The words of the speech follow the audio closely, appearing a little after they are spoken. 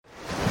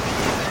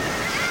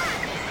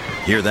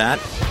Hear that?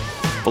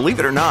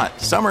 Believe it or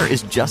not, summer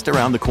is just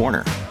around the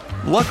corner.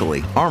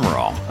 Luckily, Armor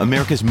All,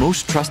 America's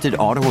most trusted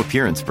auto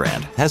appearance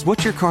brand, has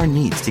what your car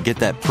needs to get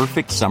that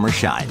perfect summer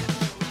shine.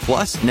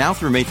 Plus, now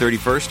through May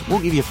 31st, we'll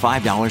give you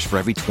 $5 for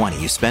every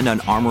 $20 you spend on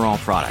Armor All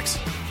products.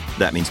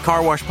 That means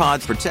car wash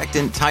pods,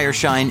 protectant, tire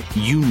shine,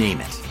 you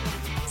name it.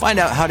 Find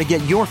out how to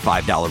get your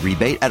 $5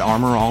 rebate at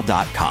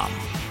armorall.com.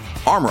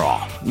 Armor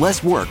All,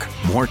 less work,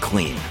 more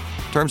clean.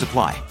 Terms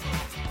apply.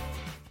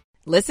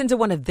 Listen to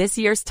one of this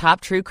year's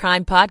top true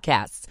crime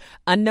podcasts.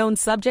 Unknown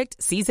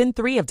Subject, Season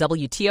 3 of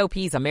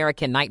WTOP's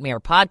American Nightmare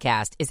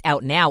podcast is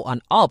out now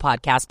on all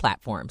podcast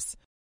platforms.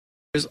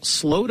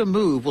 Slow to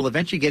move will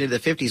eventually get into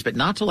the 50s, but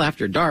not till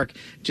after dark,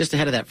 just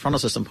ahead of that frontal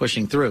system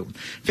pushing through.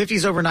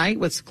 50s overnight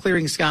with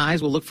clearing skies.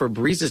 We'll look for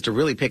breezes to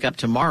really pick up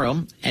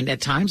tomorrow, and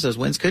at times those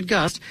winds could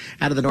gust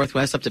out of the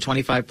northwest up to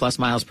 25 plus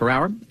miles per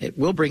hour. It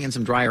will bring in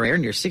some drier air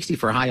near 60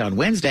 for a high on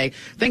Wednesday.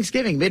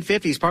 Thanksgiving,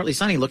 mid-50s, partly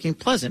sunny, looking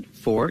pleasant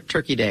for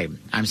Turkey Day.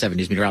 I'm 7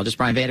 News meteorologist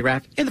Brian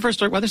Vandegraff in the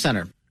First Alert Weather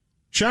Center.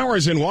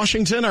 Showers in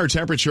Washington, our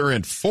temperature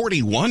at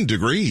 41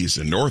 degrees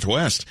in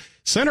Northwest.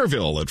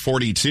 Centerville at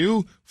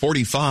 42,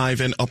 45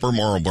 in Upper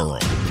Marlboro.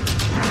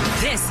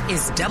 This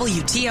is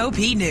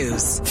WTOP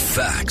News.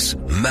 Facts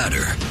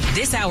matter.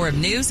 This hour of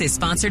news is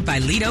sponsored by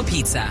Lido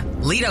Pizza.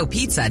 Lido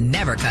Pizza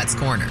never cuts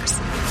corners.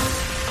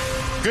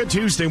 Good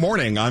Tuesday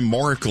morning. I'm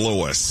Mark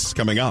Lewis.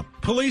 Coming up.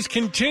 Police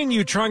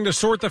continue trying to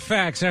sort the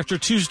facts after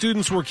 2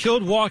 students were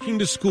killed walking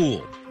to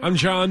school. I'm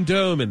John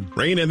Doman.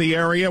 Rain in the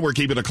area. We're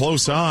keeping a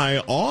close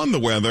eye on the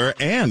weather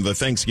and the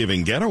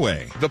Thanksgiving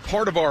getaway. The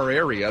part of our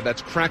area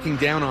that's cracking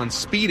down on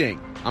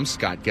speeding. I'm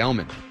Scott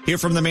Gelman. Hear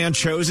from the man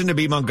chosen to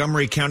be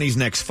Montgomery County's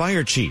next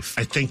fire chief.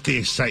 I think the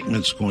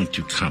excitement's going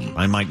to come.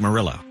 I'm Mike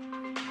Murillo.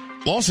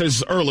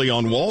 Losses early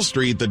on Wall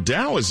Street. The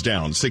Dow is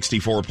down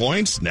 64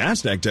 points.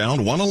 NASDAQ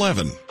down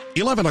 111.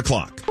 11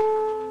 o'clock.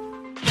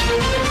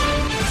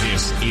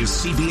 This is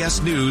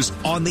CBS News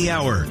on the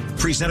Hour,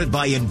 presented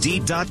by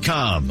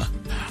Indeed.com.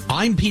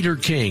 I'm Peter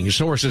King.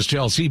 Sources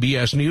tell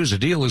CBS News a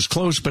deal is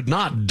close but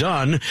not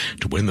done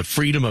to win the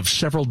freedom of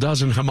several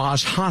dozen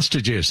Hamas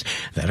hostages.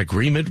 That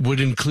agreement would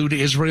include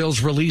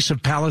Israel's release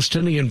of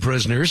Palestinian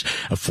prisoners,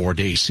 a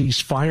 4-day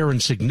ceasefire,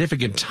 and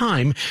significant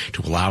time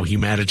to allow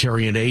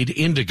humanitarian aid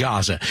into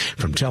Gaza.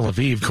 From Tel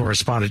Aviv,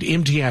 correspondent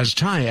Imtiaz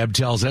Tayeb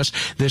tells us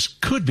this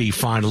could be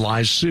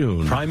finalized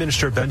soon. Prime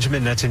Minister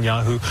Benjamin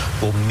Netanyahu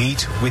will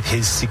meet with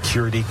his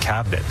security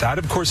cabinet. That,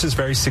 of course, is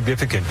very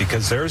significant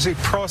because there's a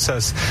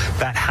process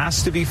that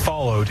has to be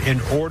followed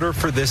in order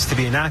for this to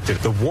be enacted.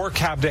 The war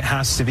cabinet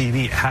has to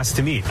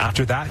meet.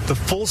 After that, the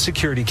full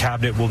security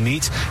cabinet will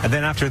meet, and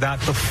then after that,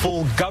 the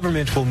full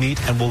government will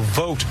meet and will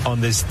vote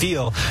on this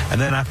deal.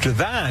 And then after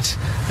that,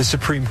 the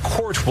Supreme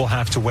Court will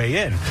have to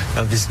weigh in.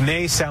 Now, this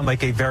may sound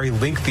like a very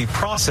lengthy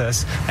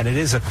process, and it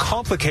is a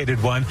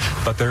complicated one,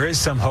 but there is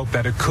some hope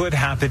that it could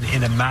happen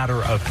in a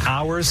matter of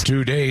hours.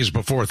 2 days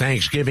before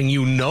Thanksgiving,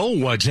 you know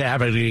what's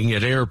happening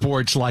at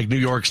airports like New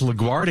York's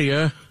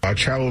LaGuardia. I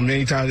traveled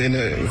many times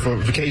for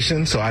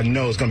vacation, so I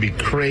know it's going to be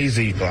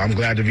crazy. I'm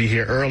glad to be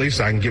here early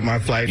so I can get my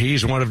flight.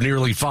 He's one of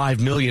nearly 5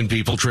 million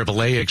people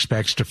AAA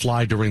expects to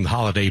fly during the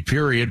holiday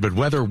period, but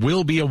weather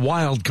will be a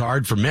wild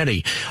card for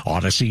many.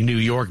 Odyssey, New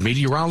York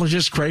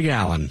meteorologist Craig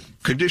Allen.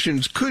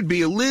 Conditions could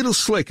be a little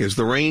slick as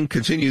the rain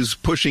continues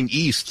pushing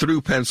east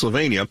through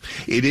Pennsylvania.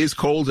 It is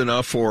cold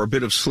enough for a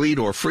bit of sleet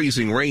or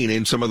freezing rain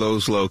in some of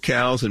those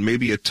locales and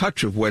maybe a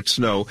touch of wet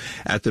snow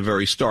at the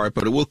very start,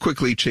 but it will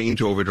quickly change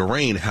over to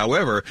rain.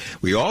 However,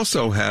 we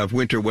also have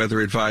winter weather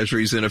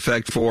advisories in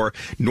effect for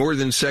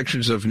northern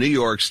sections of New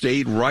York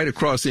State right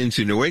across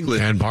into New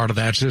England. And part of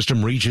that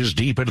system reaches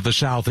deep into the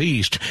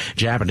southeast.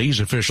 Japanese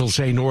officials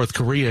say North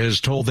Korea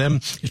has told them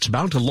it's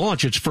about to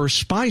launch its first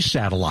spy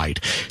satellite.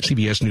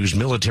 CBS News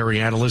military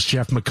analyst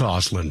Jeff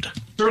McCausland.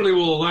 Certainly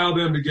will allow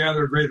them to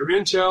gather greater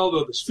intel,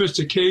 though the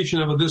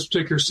sophistication of this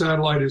particular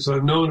satellite is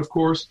unknown, of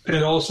course,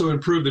 and also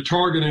improve the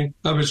targeting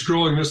of its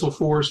growing missile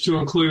force to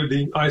include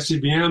the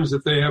ICBMs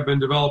that they have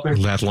been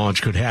developing. That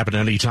launch could happen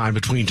any time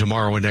between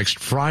tomorrow and next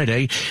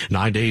Friday.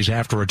 9 days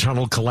after a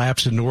tunnel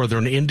collapse in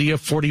northern India,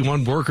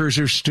 41 workers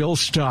are still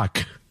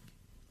stuck.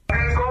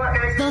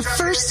 The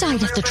first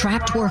sight of the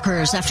trapped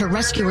workers after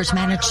rescuers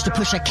managed to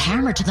push a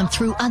camera to them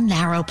through a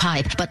narrow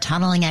pipe. But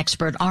tunneling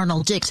expert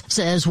Arnold Dix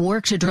says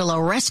work to drill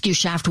a rescue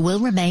shaft will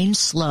remain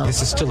slow.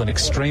 This is still an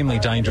extremely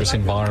dangerous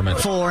environment.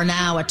 For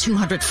now, a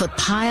 200-foot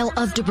pile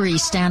of debris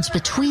stands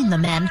between the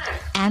men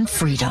and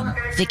freedom.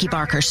 Vicky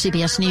Barker,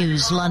 CBS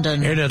News,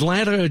 London. In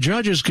Atlanta, a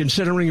judge is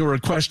considering a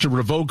request to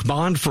revoke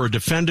bond for a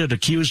defendant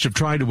accused of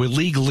trying to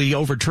illegally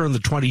overturn the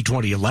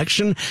 2020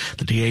 election.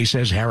 The DA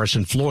says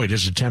Harrison Floyd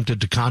has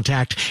attempted to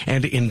contact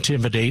and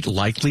intimidate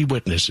likely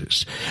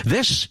witnesses.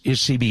 This is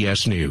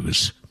CBS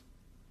News.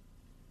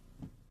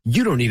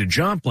 You don't need a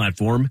job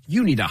platform,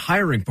 you need a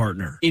hiring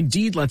partner.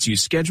 Indeed lets you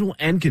schedule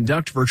and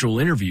conduct virtual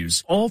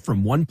interviews all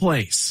from one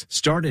place.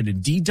 Start at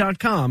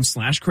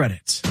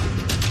Indeed.com/credits.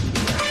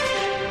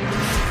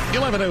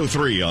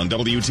 11:03 on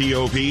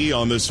WTOP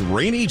on this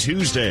rainy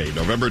Tuesday,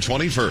 November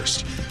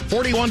 21st.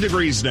 41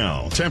 degrees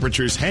now.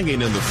 Temperatures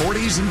hanging in the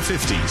 40s and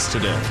 50s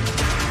today.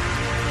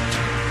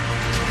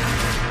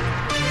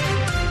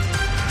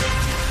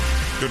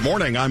 Good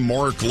morning. I'm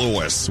Mark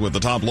Lewis with the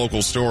top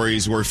local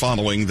stories we're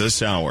following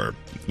this hour.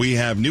 We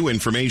have new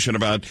information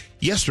about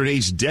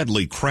yesterday's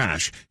deadly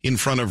crash in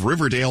front of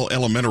Riverdale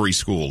Elementary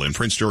School in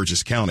Prince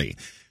George's County.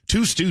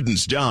 2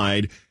 students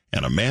died,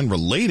 and a man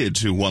related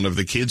to one of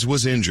the kids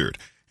was injured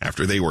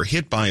after they were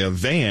hit by a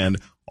van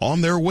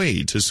on their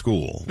way to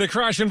school. The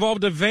crash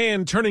involved a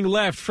van turning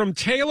left from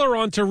Taylor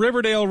onto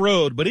Riverdale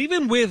Road, but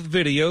even with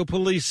video,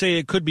 police say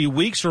it could be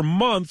weeks or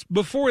months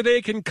before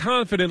they can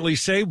confidently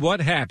say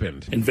what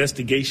happened.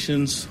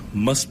 Investigations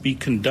must be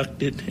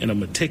conducted in a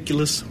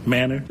meticulous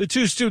manner. The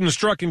 2 students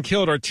struck and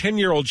killed are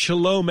 10-year-old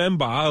Shalom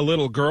Emba, a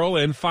little girl,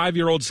 and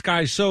 5-year-old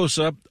Sky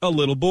Sosa, a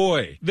little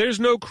boy. There's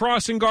no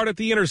crossing guard at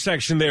the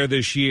intersection there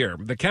this year.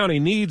 The county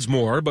needs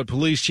more, but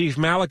Police Chief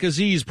Malik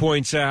Aziz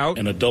points out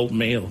an adult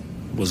male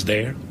was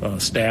there.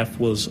 Staff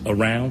was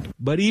around.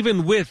 But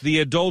even with the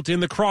adult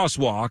in the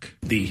crosswalk,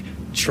 the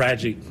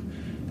tragic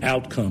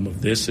outcome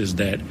of this is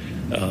that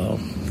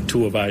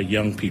 2 of our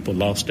young people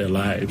lost their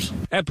lives.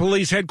 At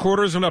police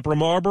headquarters in Upper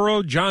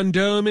Marlboro, John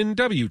Doman,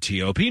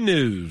 WTOP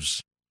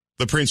News.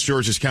 The Prince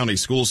George's County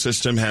school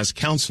system has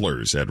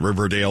counselors at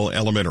Riverdale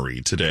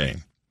Elementary today.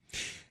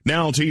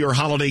 Now to your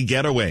holiday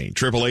getaway.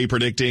 AAA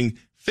predicting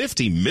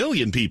 50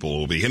 million people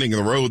will be hitting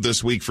the road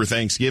this week for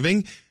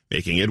Thanksgiving,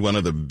 making it one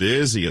of the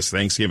busiest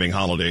Thanksgiving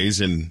holidays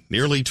in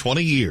nearly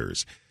 20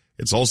 years.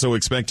 It's also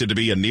expected to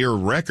be a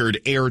near-record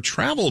air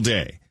travel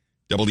day.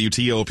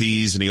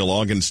 WTOP's Neil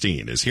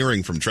Augenstein is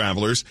hearing from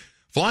travelers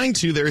flying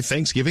to their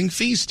Thanksgiving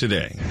feast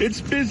today.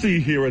 It's busy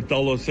here at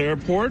Dulles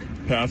Airport.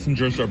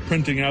 Passengers are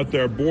printing out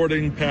their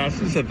boarding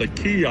passes at the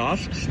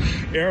kiosks.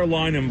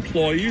 Airline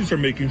employees are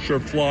making sure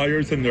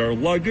flyers and their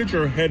luggage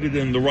are headed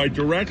in the right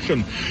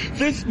direction.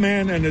 This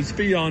man and his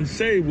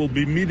fiancée will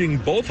be meeting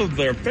both of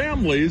their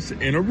families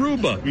in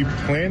Aruba. We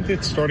planned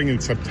it starting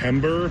in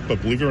September,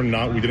 but believe it or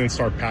not, we didn't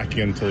start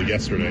packing until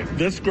yesterday.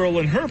 This girl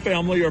and her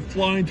family are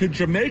flying to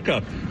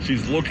Jamaica.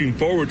 She's looking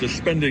forward to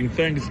spending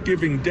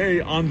Thanksgiving Day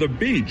on the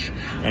beach.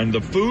 And the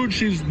food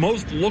she's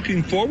most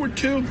looking forward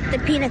to? The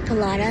pina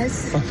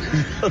coladas.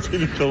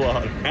 Pina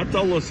colada. At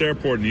Dulles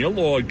Airport, Neil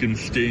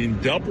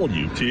Augenstein,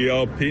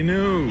 WTOP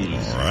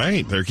News. All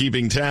right. They're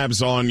keeping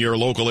tabs on your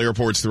local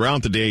airports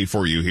throughout the day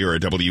for you here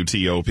at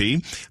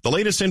WTOP. The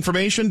latest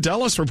information,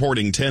 Dulles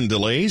reporting 10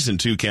 delays and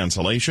 2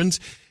 cancellations.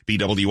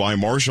 BWI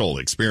Marshall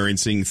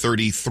experiencing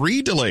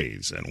 33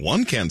 delays and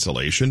 1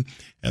 cancellation.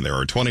 And there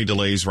are 20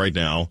 delays right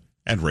now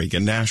at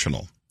Reagan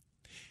National.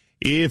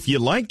 If you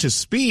like to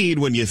speed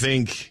when you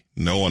think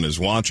no one is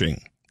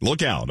watching,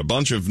 look out. A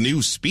bunch of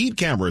new speed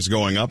cameras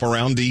going up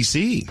around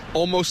D.C.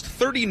 Almost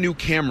 30 new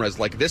cameras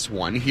like this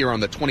one here on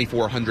the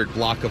 2400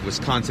 block of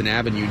Wisconsin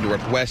Avenue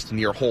Northwest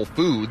near Whole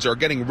Foods are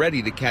getting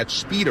ready to catch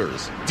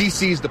speeders.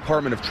 D.C.'s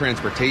Department of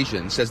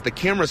Transportation says the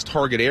cameras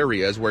target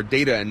areas where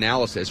data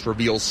analysis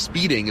reveals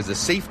speeding is a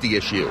safety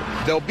issue.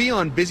 They'll be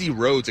on busy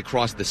roads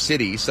across the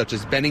city, such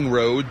as Benning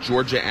Road,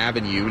 Georgia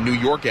Avenue, New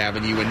York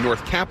Avenue, and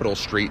North Capitol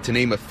Street, to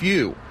name a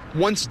few.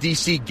 Once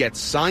D.C.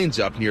 gets signs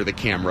up near the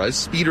cameras,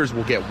 speeders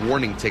will get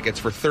warning tickets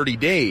for 30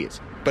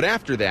 days. But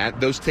after that,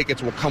 those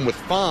tickets will come with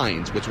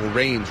fines, which will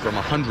range from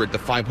 $100 to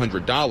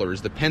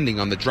 $500, depending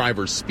on the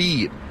driver's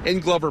speed. In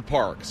Glover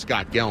Park,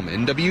 Scott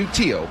Gelman,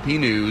 WTOP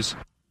News.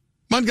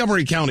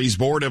 Montgomery County's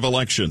Board of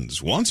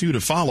Elections wants you to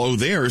follow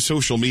their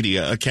social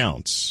media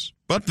accounts,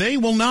 but they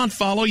will not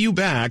follow you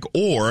back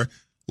or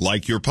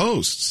like your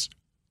posts.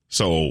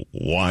 So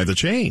why the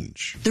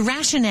change? The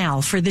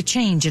rationale for the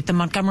change at the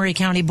Montgomery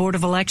County Board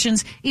of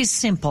Elections is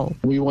simple.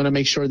 We want to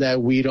make sure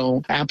that we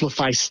don't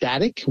amplify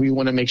static. We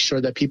want to make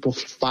sure that people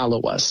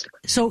follow us.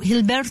 So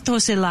Gilberto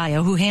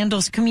Zelaya, who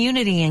handles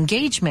community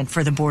engagement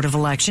for the Board of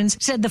Elections,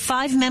 said the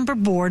 5-member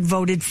board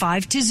voted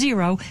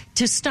 5-0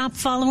 to stop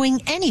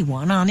following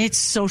anyone on its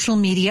social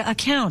media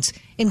accounts,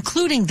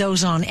 including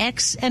those on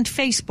X and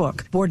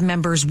Facebook. Board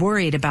members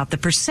worried about the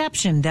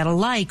perception that a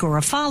like or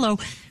a follow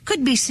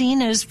could be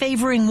seen as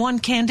favoring one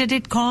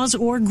candidate, cause,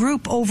 or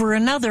group over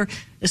another,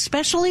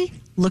 especially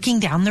looking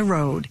down the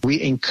road.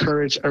 We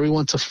encourage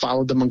everyone to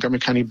follow the Montgomery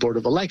County Board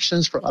of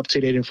Elections for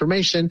up-to-date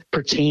information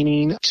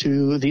pertaining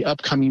to the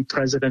upcoming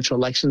presidential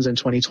elections in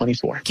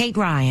 2024. Kate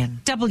Ryan,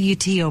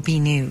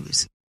 WTOP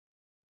News.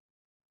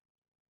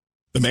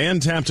 The man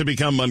tapped to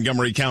become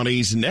Montgomery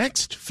County's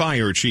next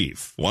fire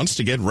chief wants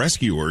to get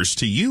rescuers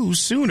to you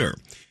sooner.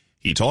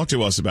 He talked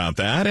to us about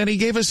that, and he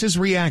gave us his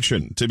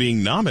reaction to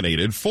being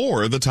nominated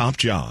for the top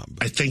job.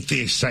 I think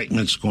the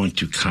excitement's going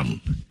to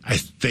come. I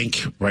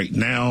think right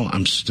now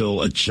I'm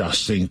still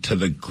adjusting to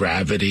the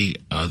gravity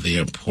of the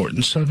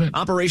importance of it.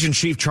 Operations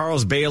Chief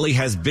Charles Bailey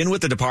has been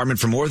with the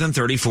department for more than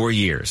 34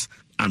 years.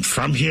 I'm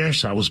from here,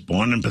 so I was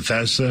born in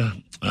Bethesda.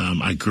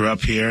 I grew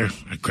up here.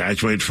 I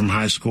graduated from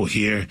high school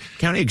here.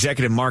 County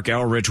Executive Mark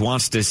Elrich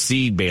wants to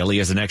see Bailey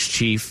as the next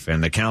chief,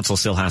 and the council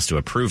still has to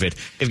approve it.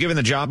 If given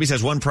the job, he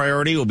says one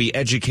priority will be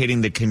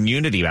educating the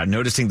community about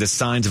noticing the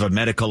signs of a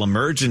medical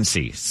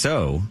emergency.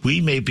 So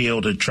we may be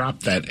able to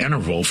drop that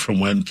interval from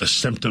when the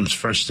symptoms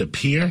first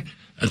appear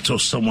until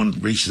someone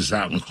reaches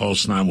out and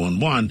calls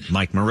 911.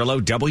 Mike Murillo,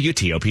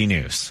 WTOP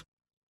News.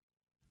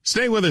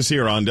 Stay with us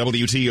here on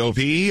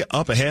WTOP.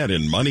 Up ahead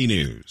in Money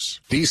News.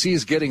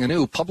 DC's getting a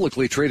new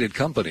publicly traded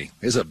company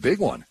is a big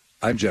one.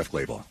 I'm Jeff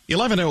Clayball.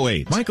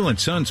 11:08. Michael &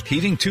 Son's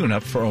heating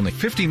tune-up for only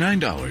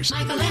 $59.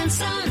 Michael &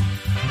 Son.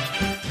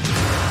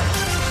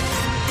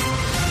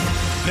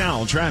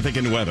 Now, traffic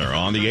and weather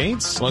on the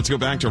 8s. Let's go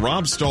back to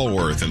Rob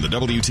Stallworth in the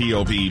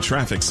WTOP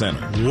Traffic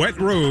Center. Wet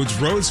roads,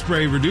 road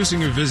spray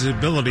reducing your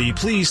visibility.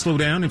 Please slow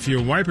down. If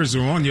your wipers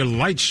are on, your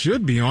lights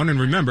should be on. And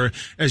remember,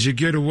 as you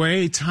get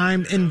away,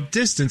 time and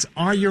distance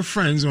are your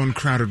friends on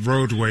crowded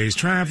roadways.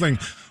 Traveling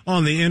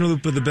on the inner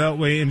loop of the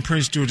Beltway in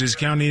Prince George's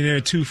County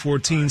near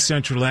 214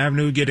 Central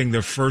Avenue, getting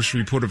the first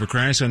report of a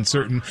crash,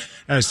 uncertain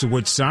as to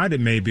which side it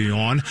may be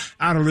on.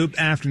 Outer loop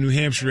after New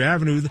Hampshire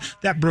Avenue,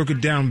 that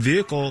broken down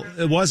vehicle,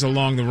 it was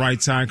along the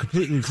right side,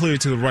 completely clear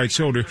to the right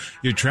shoulder.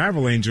 Your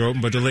travel lanes are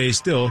open, but delays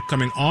still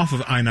coming off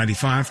of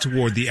I-95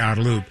 toward the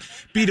outer loop.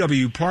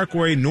 BW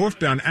Parkway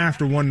northbound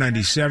after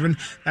 197,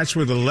 that's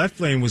where the left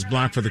lane was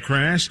blocked for the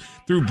crash.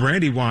 Through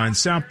Brandywine,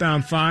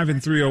 southbound 5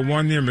 and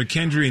 301 near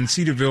McKendree and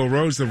Cedarville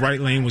Roads, the right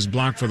lane was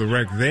blocked for the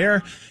wreck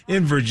there.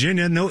 In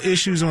Virginia, no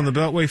issues on the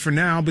Beltway for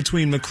now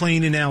between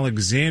McLean and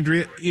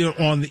Alexandria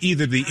on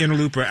either the inner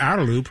loop or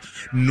outer loop.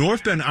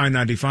 Northbound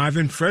I-95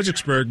 in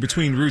Fredericksburg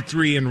between Route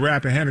 3 and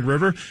Rappahannock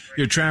River.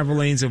 Your travel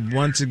lanes have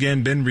once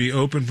again been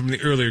reopened from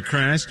the earlier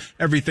crash.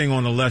 Everything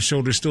on the left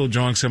shoulder still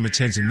drawing some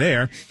attention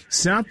there.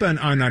 Southbound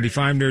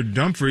I-95 near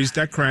Dumfries,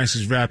 that crash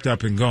is wrapped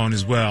up and gone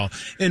as well.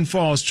 In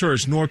Falls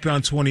Church,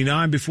 northbound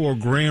 29 before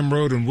Graham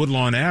Road and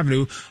Woodlawn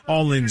Avenue,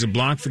 all lanes are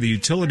blocked for the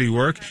utility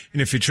work.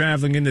 And if you're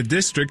traveling in the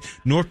district,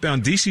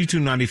 northbound DC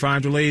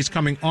 295 delays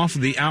coming off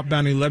of the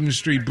outbound 11th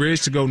Street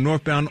Bridge to go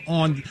northbound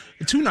on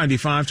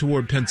 295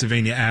 toward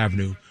Pennsylvania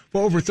Avenue.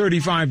 For over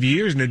 35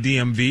 years in the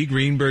DMV,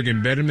 Greenberg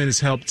and Betterman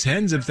has helped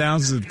tens of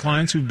thousands of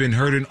clients who've been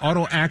hurt in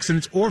auto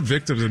accidents or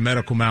victims of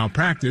medical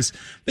malpractice.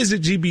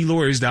 Visit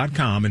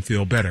gblawyers.com and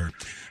feel better.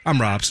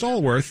 I'm Rob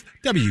Stallworth,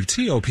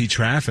 WTOP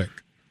Traffic.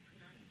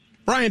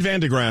 Brian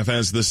Vandegraff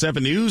has the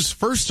 7 News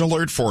First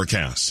Alert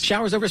forecast.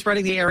 Showers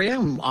overspreading the area.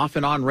 Off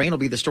and on rain will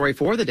be the story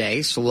for the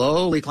day.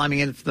 Slowly climbing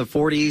into the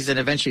 40s and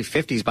eventually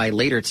 50s by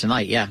later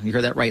tonight. Yeah, you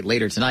heard that right,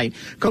 later tonight.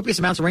 Copious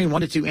amounts of rain,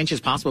 1 to 2 inches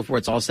possible before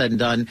it's all said and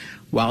done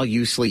while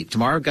you sleep.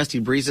 Tomorrow, gusty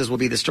breezes will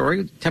be the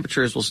story.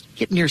 Temperatures will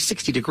get near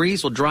 60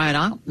 degrees. Will dry it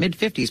out.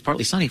 Mid-50s,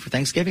 partly sunny for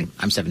Thanksgiving.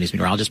 I'm 7 News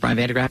meteorologist Brian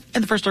Vandegraff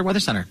in the First Alert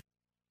Weather Center.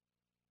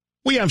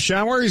 We have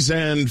showers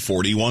and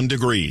 41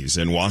 degrees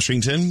in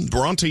Washington,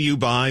 brought to you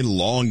by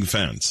Long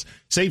Fence.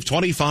 Save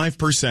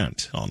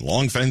 25% on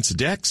Long Fence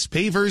decks,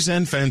 pavers,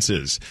 and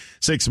fences.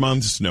 6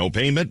 months, no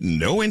payment,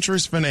 no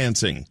interest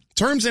financing.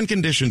 Terms and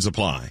conditions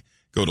apply.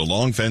 Go to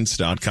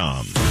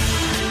longfence.com.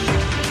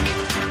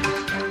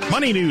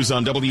 Money News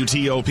on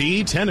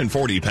WTOP, 10 and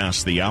 40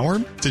 past the hour.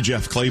 To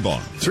Jeff Clayball.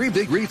 3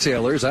 big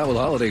retailers out with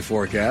holiday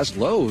forecast.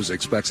 Lowe's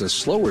expects a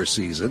slower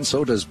season.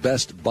 So does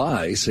Best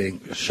Buy, saying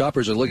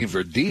shoppers are looking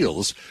for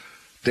deals.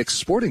 Dick's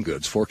Sporting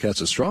Goods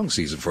forecasts a strong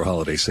season for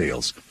holiday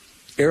sales.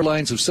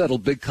 Airlines have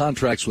settled big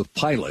contracts with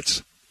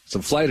pilots.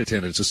 Some flight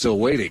attendants are still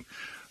waiting.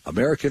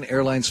 American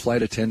Airlines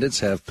flight attendants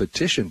have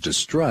petitioned to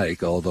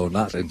strike, although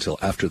not until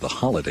after the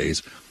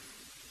holidays.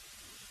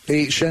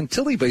 A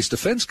Chantilly-based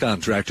defense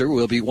contractor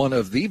will be one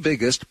of the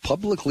biggest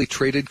publicly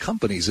traded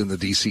companies in the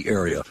D.C.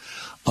 area.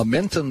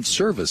 Amentum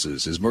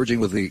Services is merging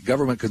with the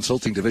government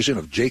consulting division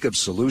of Jacobs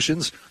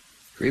Solutions,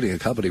 creating a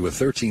company with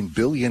 $13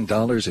 billion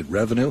in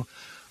revenue.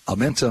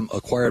 Amentum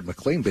acquired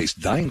McLean-based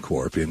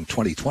DynCorp in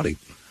 2020.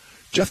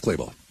 Jeff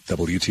Clayball,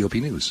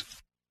 WTOP News.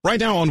 Right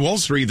now on Wall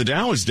Street, the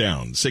Dow is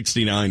down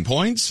 69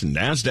 points,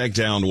 NASDAQ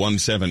down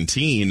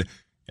 117,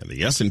 and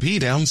the S&P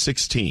down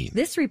 16.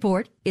 This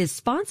report is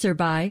sponsored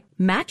by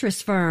Mattress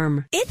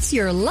Firm. It's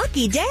your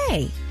lucky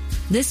day.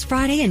 This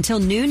Friday until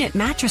noon at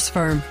Mattress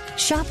Firm,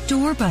 shop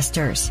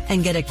Doorbusters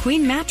and get a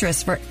queen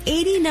mattress for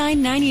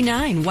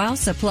 $89.99 while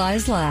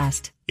supplies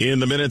last. In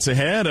the minutes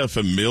ahead, a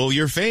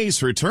familiar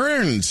face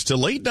returns to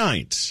late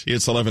night.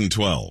 It's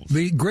 11:12.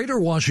 The Greater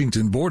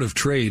Washington Board of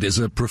Trade is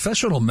a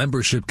professional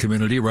membership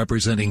community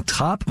representing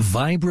top,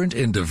 vibrant,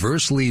 and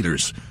diverse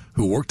leaders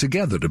who work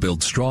together to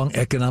build strong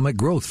economic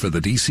growth for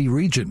the D.C.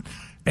 region.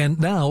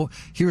 And now,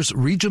 here's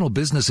Regional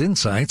Business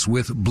Insights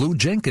with Blue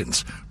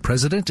Jenkins,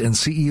 President and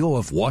CEO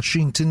of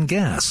Washington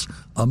Gas,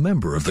 a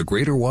member of the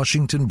Greater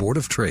Washington Board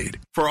of Trade.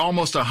 For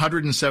almost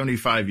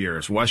 175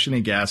 years,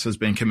 Washington Gas has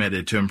been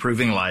committed to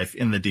improving life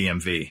in the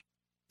DMV.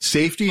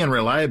 Safety and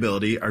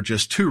reliability are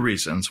just 2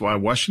 reasons why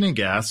Washington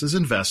Gas is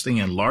investing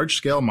in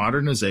large-scale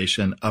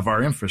modernization of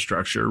our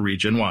infrastructure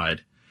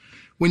region-wide.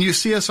 When you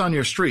see us on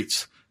your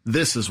streets,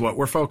 this is what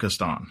we're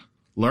focused on.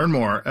 Learn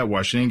more at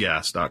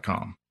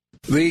WashingtonGas.com.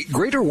 The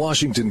Greater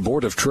Washington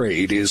Board of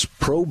Trade is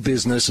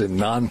pro-business and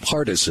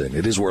nonpartisan.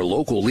 It is where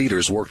local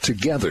leaders work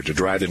together to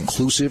drive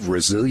inclusive,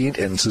 resilient,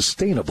 and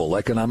sustainable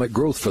economic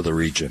growth for the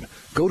region.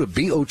 Go to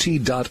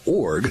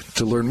BOT.org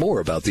to learn more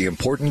about the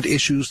important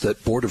issues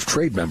that Board of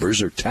Trade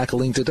members are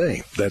tackling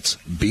today. That's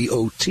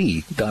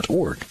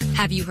BOT.org.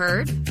 Have you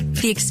heard?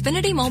 The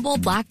Xfinity Mobile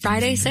Black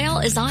Friday sale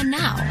is on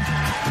now.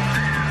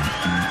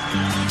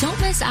 Don't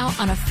miss out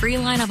on a free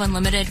line of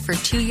unlimited for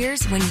 2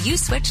 years when you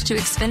switch to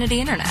Xfinity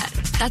Internet.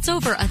 That's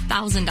over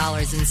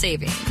 $1,000 in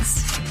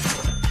savings.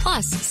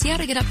 Plus, see how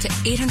to get up to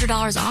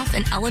 $800 off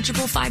an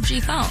eligible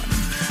 5G phone.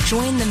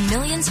 Join the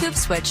millions who have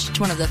switched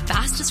to one of the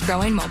fastest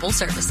growing mobile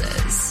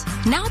services.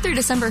 Now through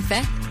December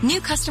 5th, new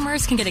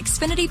customers can get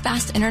Xfinity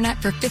Fast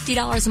Internet for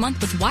 $50 a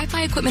month with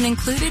Wi-Fi equipment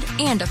included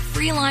and a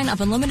free line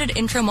of unlimited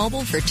intro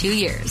mobile for 2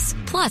 years.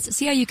 Plus,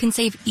 see how you can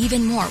save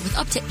even more with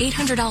up to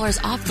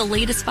 $800 off the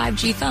latest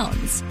 5G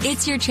phones.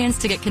 It's your chance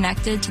to get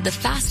connected to the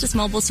fastest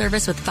mobile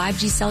service with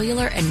 5G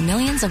cellular and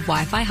millions of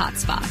Wi-Fi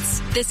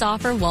hotspots. This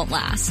offer won't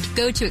last.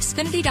 Go to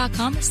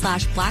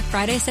Xfinity.com/Black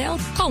Friday sale,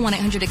 call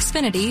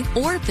 1-800-XFINITY,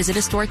 or visit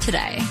a store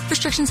today.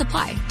 Restrictions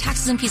apply.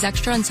 Taxes and fees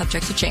extra and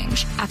subject to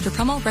change. After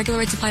promo, regular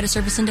rates apply to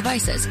service and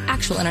devices.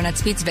 Actual internet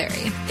speeds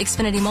vary.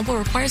 Xfinity Mobile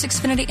requires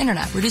Xfinity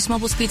Internet. Reduced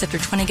mobile speeds after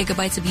 20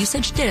 gigabytes of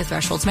usage. Data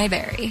thresholds may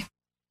vary.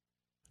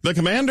 The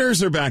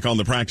Commanders are back on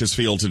the practice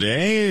field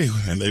today,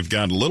 and they've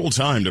got little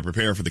time to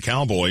prepare for the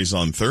Cowboys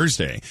on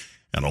Thursday.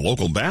 And a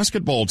local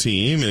basketball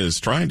team is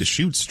trying to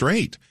shoot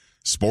straight.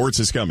 Sports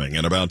is coming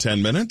in about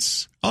 10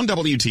 minutes on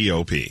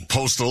WTOP.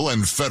 Postal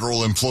and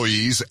federal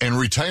employees and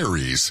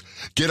retirees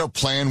get a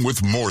plan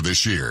with more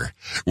this year.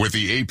 With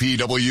the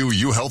APW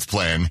U-Health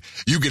Plan,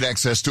 you get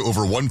access to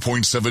over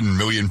 1.7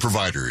 million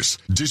providers,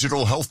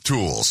 digital health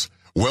tools,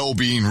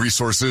 well-being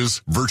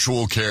resources,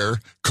 virtual care,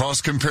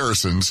 cost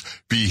comparisons,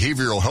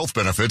 behavioral health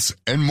benefits,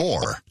 and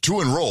more.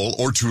 To enroll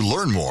or to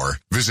learn more,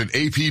 visit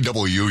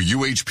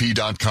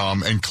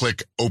apwuhp.com and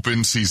click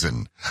Open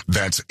Season.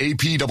 That's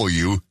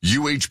apwuhp.com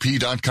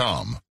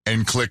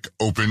and click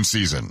Open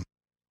Season.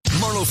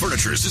 Marlowe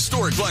Furniture's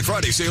historic Black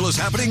Friday sale is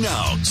happening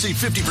now. Save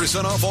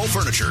 50% off all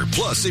furniture,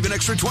 plus save an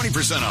extra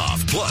 20%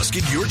 off. Plus,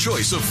 get your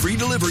choice of free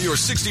delivery or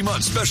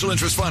 60-month special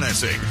interest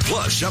financing.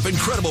 Plus, shop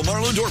incredible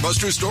Marlowe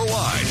doorbusters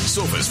store-wide.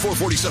 Sofas,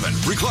 $447.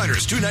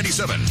 Recliners,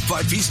 $297.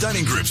 5-piece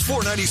dining groups,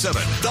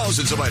 $497.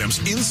 Thousands of items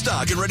in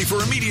stock and ready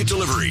for immediate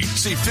delivery.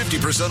 Save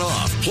 50%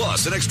 off,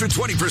 plus an extra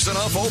 20%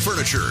 off all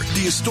furniture.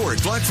 The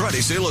historic Black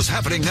Friday sale is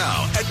happening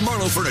now at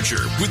Marlowe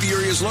Furniture, with the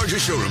area's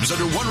largest showrooms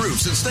under one roof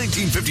since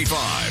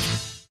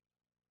 1955.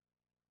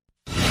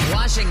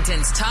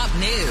 Washington's top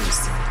news,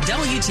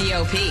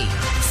 WTOP.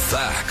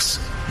 Facts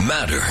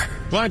matter.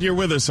 Glad you're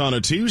with us on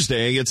a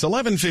Tuesday. It's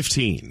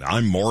 11:15.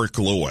 I'm Mark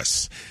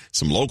Lewis.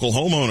 Some local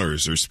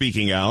homeowners are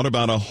speaking out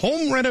about a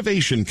home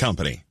renovation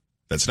company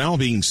that's now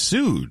being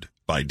sued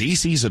by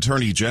D.C.'s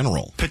Attorney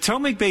General.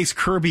 Potomac-based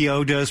Kirby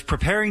Oda is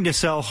preparing to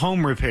sell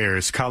home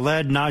repairs.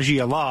 Khaled Naji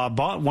Allah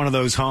bought one of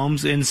those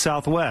homes in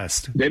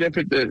Southwest. They didn't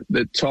put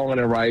the tone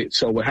in right,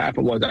 so what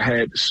happened was I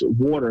had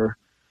water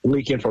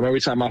leaking from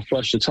every time I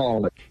flushed the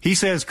toilet. He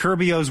says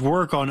Kirbio's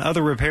work on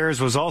other repairs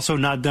was also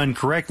not done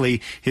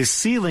correctly. His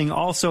ceiling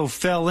also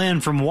fell in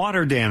from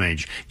water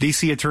damage.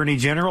 D.C. Attorney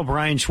General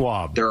Brian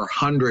Schwab. There are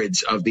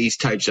hundreds of these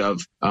types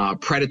of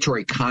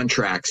predatory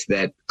contracts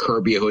that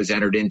Kirbio has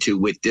entered into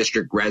with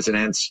district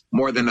residents,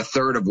 more than a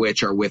third of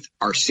which are with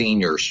our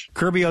seniors.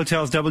 Kirbio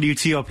tells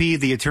WTOP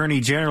the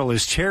Attorney General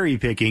is cherry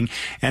picking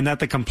and that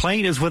the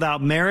complaint is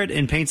without merit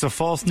and paints a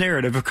false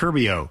narrative of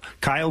Kirbio.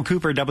 Kyle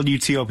Cooper,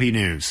 WTOP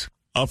News.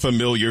 A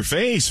familiar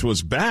face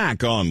was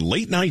back on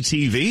late night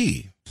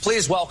TV.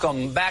 Please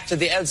welcome back to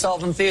the Ed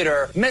Sullivan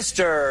Theater,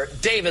 Mr.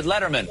 David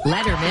Letterman.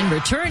 Letterman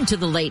returned to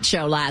The Late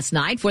Show last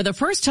night for the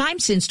first time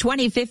since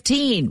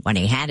 2015 when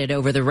he handed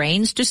over the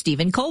reins to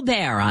Stephen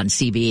Colbert on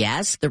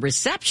CBS. The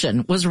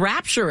reception was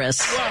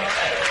rapturous.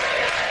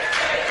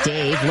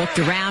 Dave looked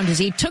around as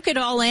he took it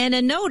all in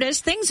and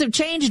noticed things have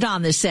changed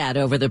on the set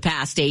over the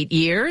past 8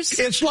 years.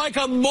 It's like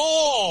a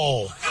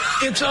mall.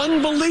 It's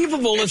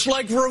unbelievable. It's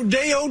like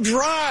Rodeo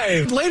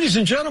Drive. Ladies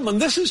and gentlemen,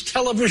 this is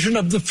television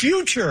of the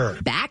future.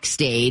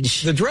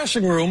 Backstage, the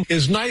dressing room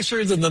is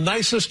nicer than the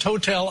nicest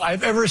hotel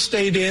I've ever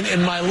stayed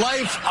in my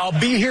life. I'll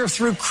be here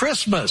through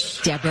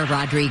Christmas. Deborah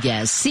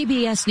Rodriguez,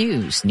 CBS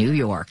News, New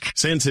York.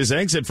 Since his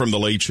exit from The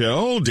Late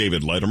Show,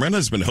 David Letterman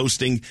has been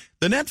hosting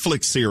the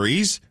Netflix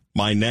series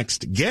My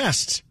Next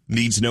Guest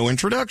Needs No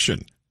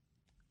Introduction.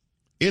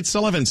 It's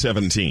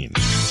 11:17.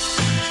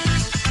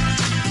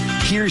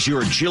 Here's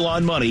your Jill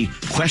on Money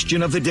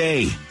question of the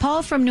day.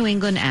 Paul from New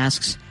England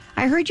asks,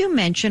 I heard you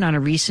mention on a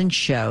recent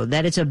show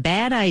that it's a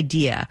bad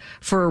idea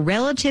for a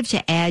relative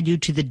to add you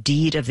to the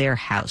deed of their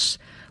house.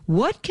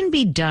 What can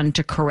be done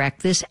to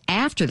correct this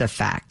after the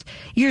fact?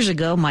 Years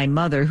ago, my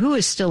mother, who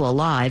is still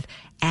alive,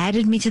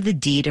 added me to the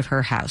deed of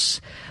her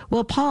house.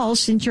 Well, Paul,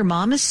 since your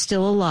mom is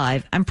still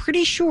alive, I'm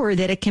pretty sure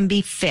that it can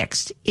be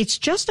fixed. It's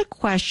just a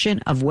question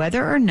of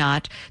whether or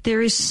not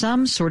there is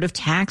some sort of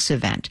tax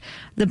event.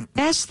 The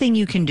best thing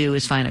you can do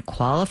is find a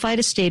qualified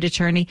estate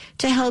attorney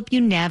to help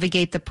you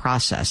navigate the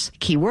process.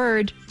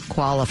 Keyword,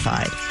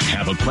 qualified.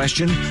 Have a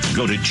question?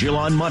 Go to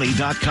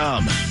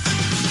JillOnMoney.com.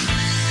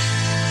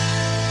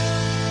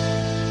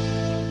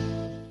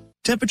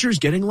 Temperatures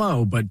getting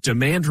low, but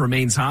demand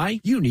remains high?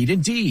 You need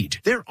Indeed.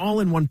 Their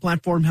all-in-one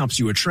platform helps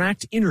you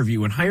attract,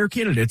 interview, and hire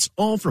candidates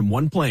all from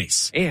one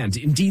place. And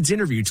Indeed's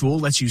interview tool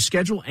lets you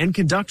schedule and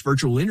conduct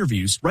virtual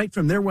interviews right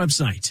from their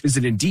website.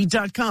 Visit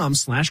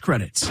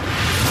Indeed.com/credits.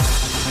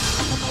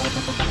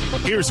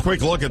 Here's a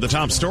quick look at the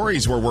top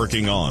stories we're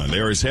working on.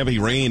 There is heavy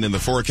rain in the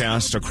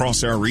forecast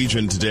across our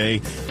region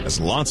today as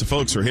lots of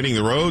folks are hitting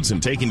the roads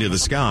and taking to the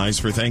skies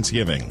for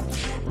Thanksgiving.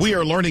 We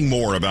are learning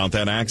more about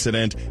that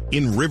accident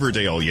in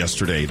Riverdale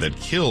yesterday that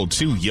killed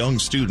 2 young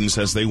students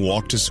as they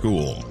walked to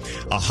school.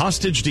 A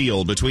hostage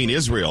deal between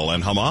Israel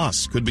and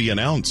Hamas could be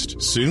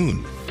announced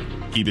soon.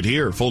 Keep it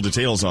here. Full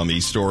details on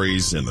these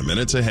stories in the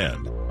minutes ahead.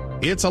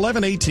 It's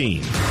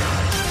 11:18.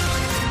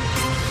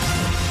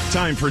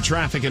 Time for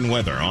traffic and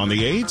weather on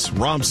the 8s.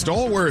 Rob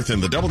Stallworth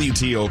in the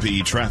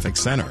WTOP Traffic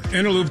Center.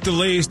 Interloop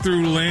delays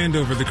through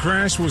Landover. The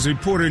crash was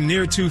reported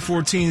near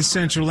 214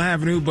 Central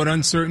Avenue, but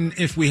uncertain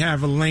if we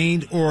have a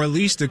lane or at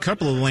least a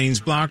couple of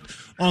lanes blocked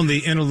on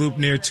the Interloop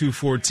near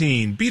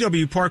 214.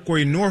 BW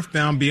Parkway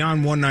northbound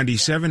beyond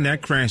 197,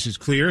 that crash is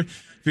clear.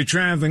 If you're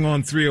traveling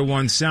on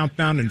 301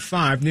 southbound and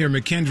 5 near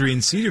McKendree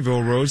and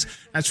Cedarville roads,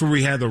 that's where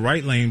we had the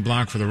right lane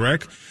blocked for the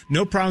wreck.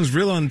 No problems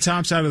really on the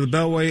top side of the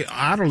Beltway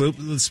outer loop,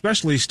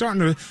 especially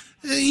starting to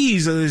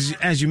ease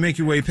as you make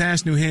your way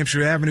past New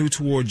Hampshire Avenue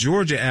toward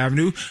Georgia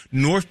Avenue.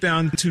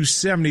 Northbound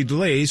 270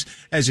 delays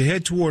as you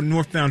head toward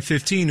northbound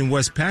 15 and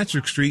West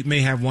Patrick Street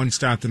may have one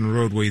stopped in the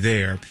roadway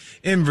there.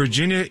 In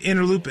Virginia,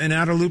 inner loop and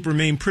outer loop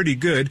remain pretty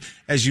good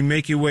as you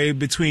make your way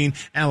between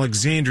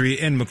Alexandria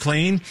and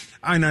McLean.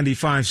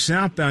 I-95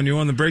 southbound, you're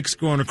on the brakes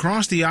going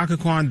across the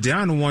Occoquan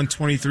down to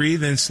 123,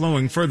 then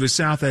slowing further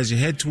south as you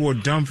head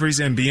toward Dumfries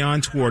and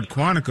beyond toward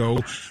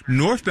Quantico.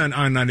 Northbound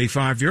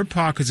I-95, your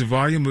pockets of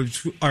volume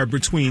are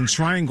between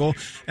Triangle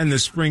and the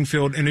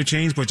Springfield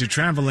interchange, but your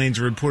travel lanes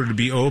are reported to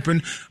be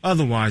open.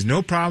 Otherwise,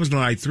 no problems on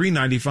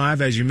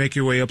I-395 as you make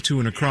your way up to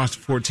and across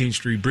the 14th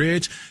Street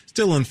Bridge.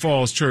 Still in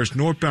Falls Church,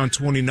 northbound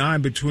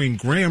 29 between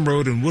Graham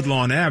Road and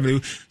Woodlawn Avenue,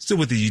 still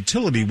with the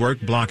utility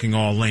work blocking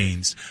all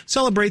lanes.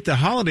 Celebrate the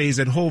holidays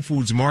at Whole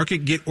Foods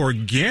Market. Get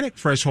organic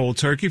fresh whole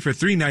turkey for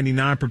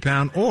 $3.99 per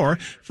pound or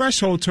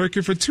fresh whole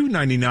turkey for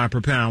 $2.99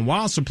 per pound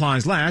while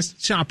supplies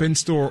last. Shop in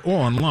store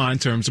or online.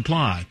 Terms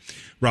apply.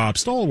 Rob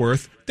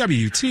Stallworth,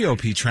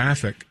 WTOP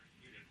Traffic.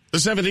 The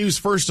 7 News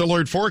First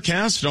Alert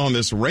forecast on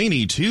this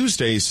rainy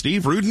Tuesday.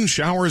 Steve, Rudin,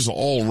 showers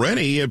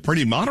already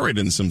pretty moderate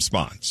in some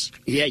spots.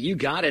 Yeah, you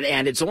got it.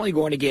 And it's only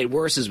going to get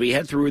worse as we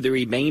head through the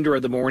remainder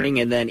of the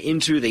morning and then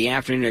into the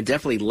afternoon and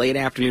definitely late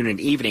afternoon and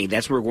evening.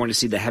 That's where we're going to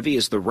see the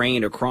heaviest the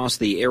rain across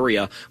the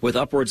area with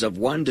upwards of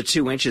 1 to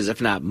 2 inches, if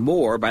not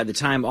more, by the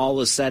time all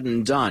is said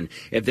and done.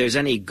 If there's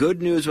any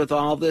good news with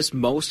all this,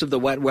 most of the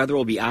wet weather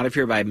will be out of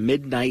here by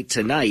midnight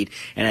tonight.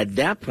 And at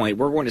that point,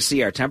 we're going to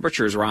see our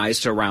temperatures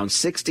rise to around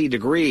 60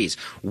 degrees.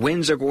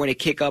 Winds are going to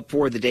kick up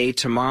for the day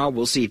tomorrow.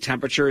 We'll see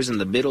temperatures in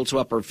the middle to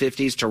upper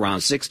 50s to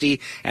around 60.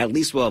 At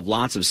least we'll have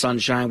lots of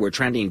sunshine. We're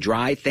trending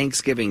dry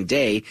Thanksgiving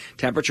Day.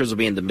 Temperatures will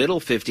be in the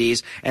middle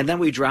 50s, and then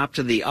we drop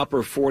to the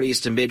upper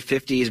 40s to mid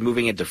 50s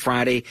moving into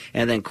Friday,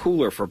 and then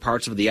cooler for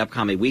parts of the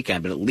upcoming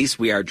weekend. But at least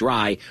we are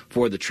dry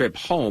for the trip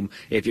home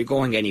if you're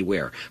going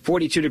anywhere.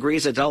 42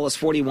 degrees at Dulles,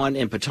 41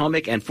 in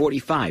Potomac, and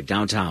 45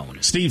 downtown.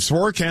 Steve's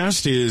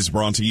forecast is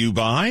brought to you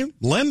by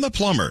Len the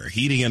Plumber,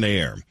 Heating and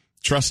Air.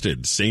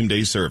 Trusted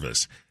same-day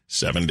service,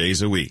 7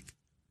 days a week.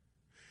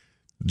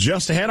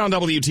 Just ahead on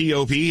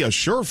WTOP, a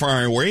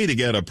surefire way to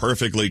get a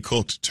perfectly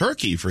cooked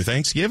turkey for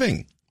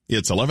Thanksgiving.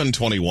 It's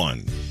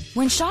 11:21.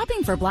 When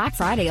shopping for Black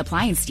Friday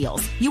appliance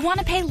deals, you want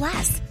to pay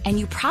less, and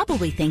you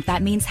probably think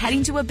that means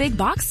heading to a big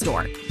box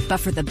store. But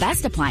for the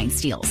best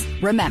appliance deals,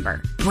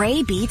 remember,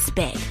 Bray beats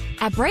big.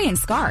 At Bray &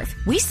 Scarf,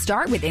 we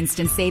start with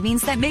instant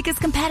savings that make us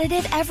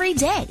competitive every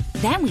day.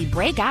 Then we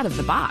break out of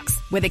the box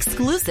with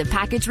exclusive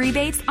package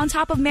rebates on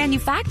top of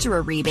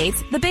manufacturer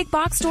rebates the big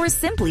box stores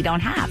simply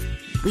don't have.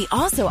 We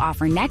also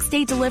offer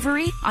next-day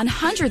delivery on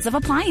hundreds of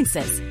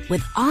appliances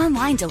with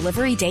online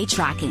delivery day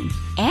tracking.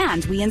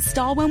 And we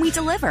install when we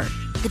deliver.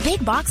 The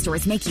big box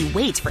stores make you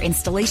wait for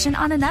installation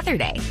on another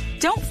day.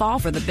 Don't fall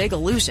for the big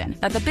illusion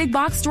that the big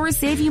box stores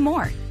save you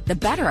more. The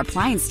better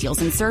appliance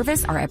deals and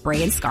service are at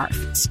Bray & Scarf.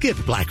 Skip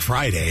Black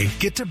Friday.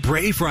 Get to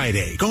Bray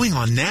Friday. Going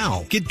on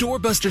now. Get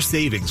doorbuster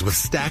savings with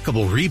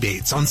stackable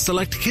rebates on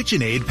select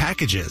KitchenAid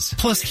packages.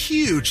 Plus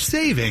huge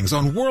savings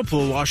on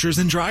Whirlpool washers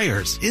and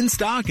dryers. In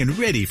stock and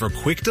ready for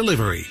quick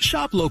delivery.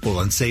 Shop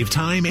local and save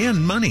time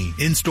and money.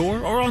 In store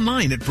or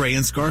online at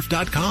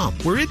brayandscarf.com,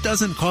 where it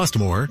doesn't cost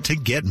more to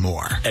get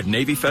more. At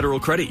Navy Federal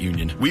Credit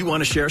Union, we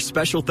want to share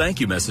special thank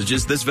you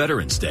messages this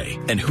Veterans Day.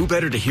 And who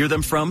better to hear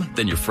them from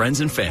than your friends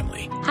and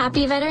family?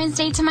 Happy Veterans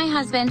Day to my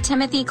husband,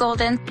 Timothy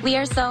Golden. We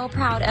are so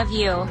proud of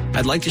you.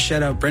 I'd like to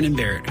shout out Brendan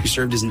Barrett, who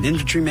served as an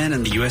infantryman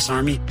in the U.S.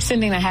 Army.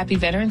 Sending a happy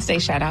Veterans Day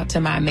shout out to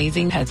my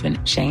amazing husband,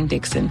 Shane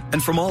Dixon.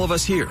 And from all of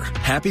us here,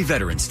 happy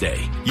Veterans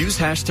Day. Use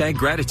hashtag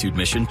Gratitude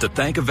Mission to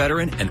thank a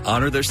veteran and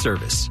honor their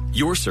service.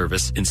 Your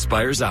service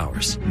inspires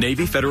ours.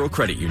 Navy Federal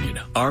Credit Union.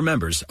 Our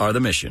members are the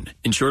mission.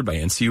 Insured by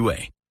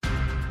NCUA.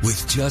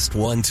 With just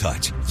one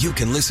touch, you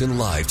can listen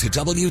live to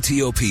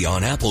WTOP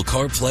on Apple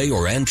CarPlay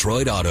or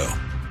Android Auto.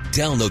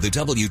 Download the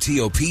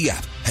WTOP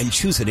app and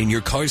choose it in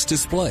your car's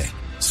display,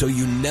 so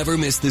you never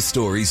miss the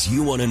stories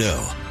you want to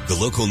know, the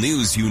local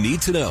news you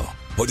need to know,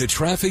 or the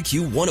traffic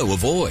you want to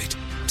avoid.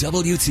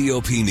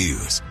 WTOP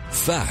News.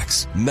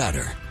 Facts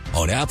matter.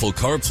 On Apple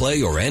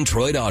CarPlay or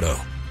Android Auto.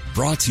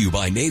 Brought to you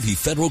by Navy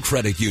Federal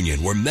Credit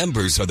Union, where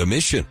members are the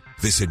mission.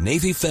 Visit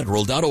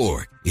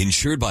NavyFederal.org.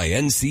 Insured by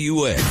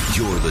NCUA.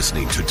 You're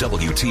listening to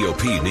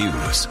WTOP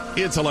News.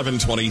 It's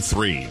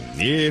 11:23.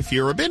 If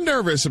you're a bit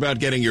nervous about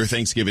getting your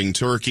Thanksgiving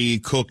turkey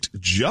cooked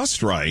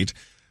just right,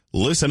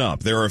 listen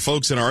up. There are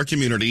folks in our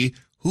community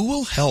who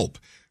will help.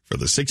 For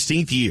the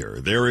 16th year,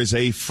 there is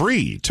a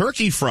free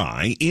turkey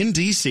fry in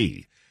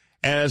D.C.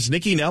 As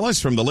Nikki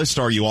Nellis from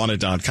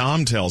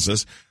thelistareyouonit.com tells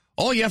us,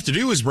 all you have to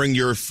do is bring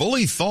your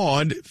fully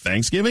thawed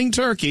Thanksgiving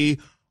turkey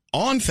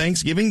on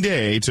Thanksgiving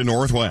Day to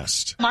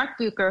Northwest. Mark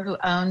Bucher, who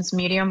owns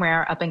Medium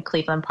Rare up in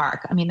Cleveland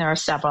Park. I mean, there are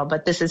several,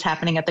 but this is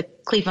happening at the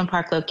Cleveland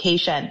Park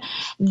location.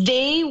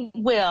 They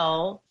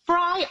will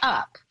fry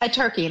up a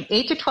turkey, an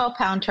 8 to 12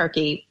 pound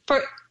turkey,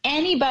 for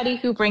anybody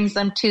who brings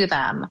them to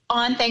them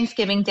on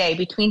Thanksgiving Day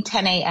between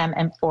 10 a.m.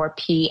 and 4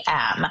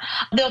 p.m.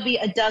 There'll be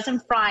a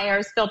dozen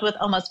fryers filled with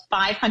almost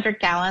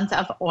 500 gallons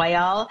of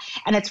oil,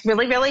 and it's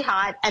really, really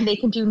hot, and they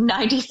can do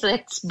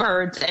 96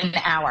 birds an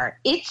hour.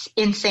 It's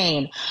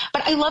insane.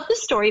 But I love the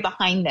story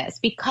behind this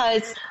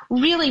because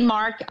really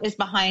Mark is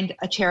behind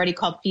a charity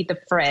called Feed the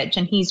Fridge,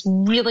 and he's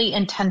really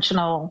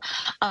intentional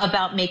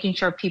about making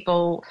sure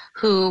people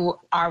who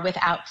are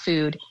without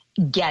food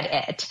get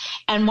it.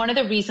 And one of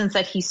the reasons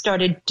that he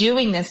started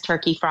doing this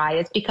turkey fry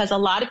is because a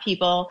lot of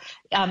people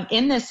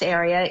in this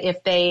area,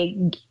 if they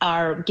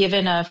are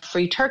given a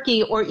free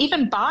turkey or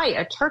even buy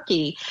a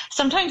turkey,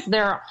 sometimes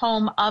their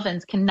home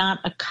ovens cannot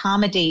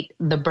accommodate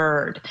the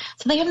bird.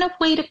 So they have no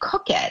way to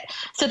cook it.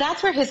 So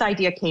that's where his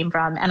idea came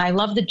from. And I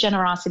love the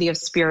generosity of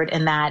spirit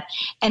in that.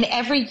 And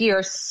every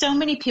year, so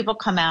many people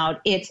come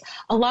out. It's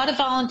a lot of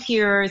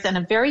volunteers and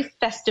a very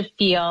festive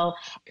feel.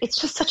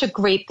 It's just such a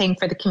great thing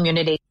for the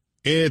community.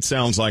 It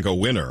sounds like a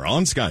winner.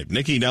 On Skype,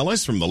 Nikki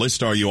Nellis from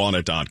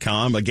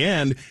thelistareyouonit.com.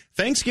 Again,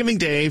 Thanksgiving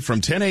Day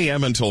from 10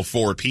 a.m. until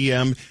 4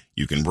 p.m.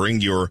 You can bring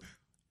your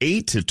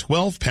 8 to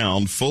 12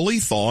 pound fully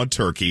thawed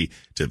turkey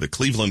to the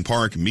Cleveland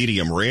Park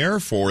Medium Rare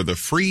for the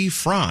free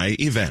fry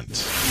event.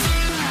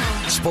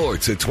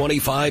 Sports at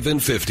 25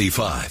 and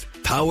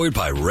 55. Powered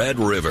by Red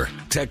River.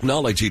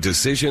 Technology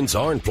decisions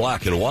aren't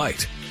black and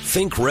white.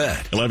 Think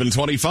red.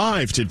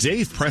 11:25 to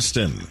Dave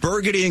Preston.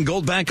 Burgundy and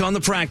gold back on the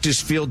practice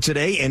field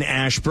today in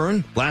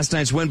Ashburn. Last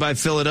night's win by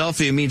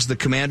Philadelphia means the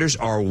Commanders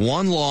are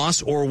one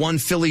loss or one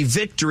Philly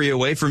victory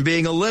away from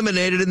being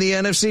eliminated in the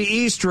NFC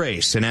East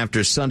race. And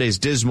after Sunday's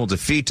dismal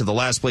defeat to the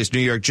last place New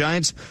York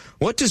Giants,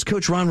 what does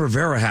Coach Ron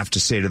Rivera have to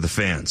say to the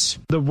fans?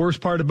 The worst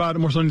part about it,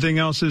 more than anything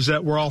else, is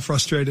that we're all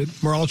frustrated.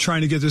 We're all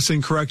trying to get this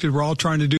thing corrected. We're all trying to do